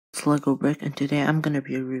it's Lego Brick, and today I'm going to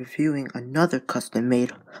be reviewing another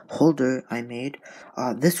custom-made holder I made.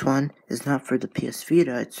 This one is not for the PS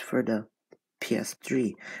Vita, it's for the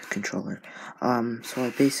PS3 controller. So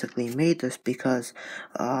I basically made this because,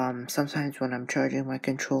 sometimes when I'm charging my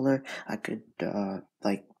controller, I could,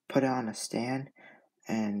 put it on a stand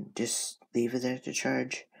and just leave it there to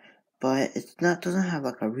charge. But doesn't have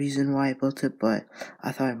like a reason why I built it, but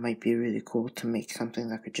I thought it might be really cool to make something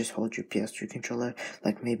that could just hold your PS3 controller,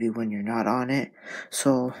 like maybe when you're not on it.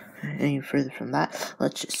 So, any further from that,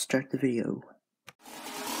 let's just start the video.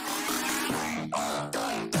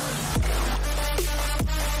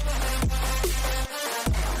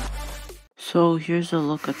 So here's a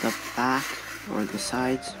look at the back, or the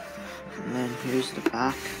sides, and then here's the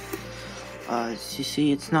back. You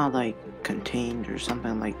see, it's not like contained or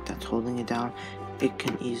something like that's holding it down. It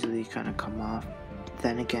can easily kind of come off.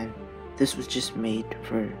 Then again, this was just made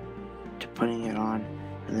to putting it on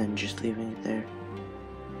and then just leaving it there.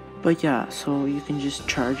 But yeah, so you can just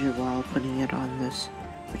charge it while putting it on this,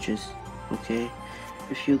 which is okay.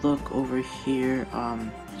 If you look over here,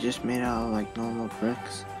 just made out of like normal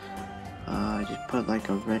bricks. I just put like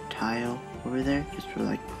a red tile over there just for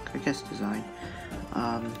like, I guess, design.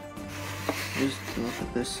 Just to look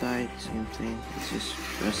at this side, same thing, it's just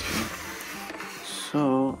resting.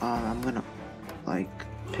 So, I'm gonna, like,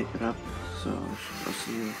 pick it up, so I'll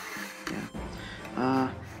see you,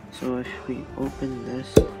 yeah. So if we open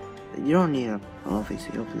this, you don't need to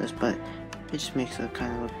obviously open this, but it just makes it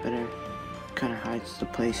kind of look better, kind of hides the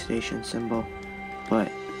PlayStation symbol,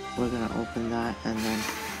 but we're gonna open that and then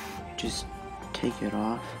just take it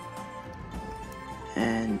off,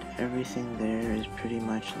 and everything there is pretty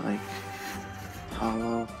much like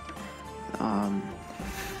hollow.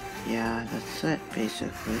 Yeah, that's it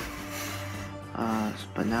basically.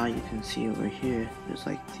 But now you can see over here there's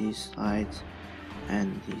like these slides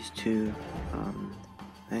and these two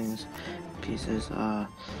pieces,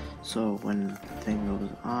 so when the thing goes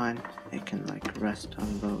on, it can like rest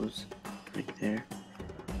on those right there.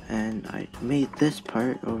 And I made this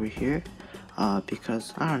part over here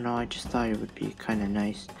because I don't know, I just thought it would be kind of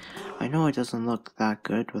nice. I know it doesn't look that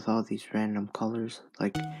good with all these random colors,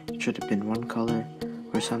 like it should have been one color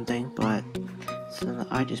or something, but so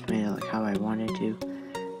I just made it like how I wanted to,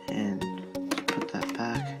 and just put that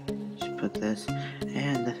back, just put this,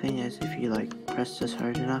 and the thing is, if you like press this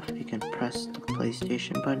hard enough, you can press the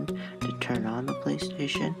PlayStation button to turn on the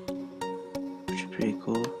PlayStation, which is pretty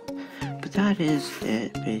cool. But that is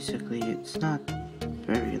it basically. It's not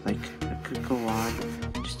very, like, I could go on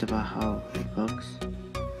just about how it looks,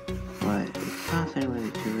 but it's nothing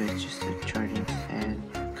really to it. It's just a charging stand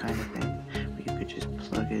kind of thing where you could just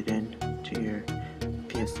plug it in to your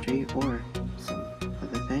PS3 or some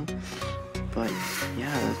other thing. But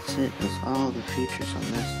yeah, that's it. That's all the features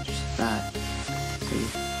on this, just that. See,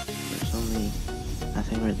 there's only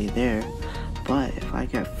nothing really there. But if I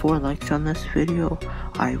get 4 likes on this video,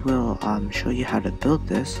 I will show you how to build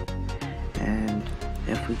this, and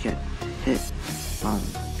if we get hit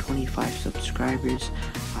 25 subscribers,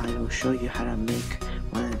 I will show you how to make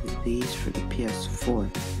one of these for the PS4,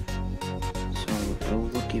 so it will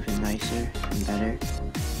look even nicer and better.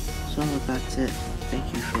 So that's it.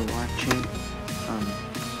 Thank you for watching.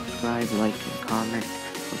 Subscribe, like, and comment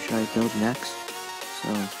what should I build next. So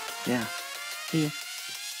yeah, see ya.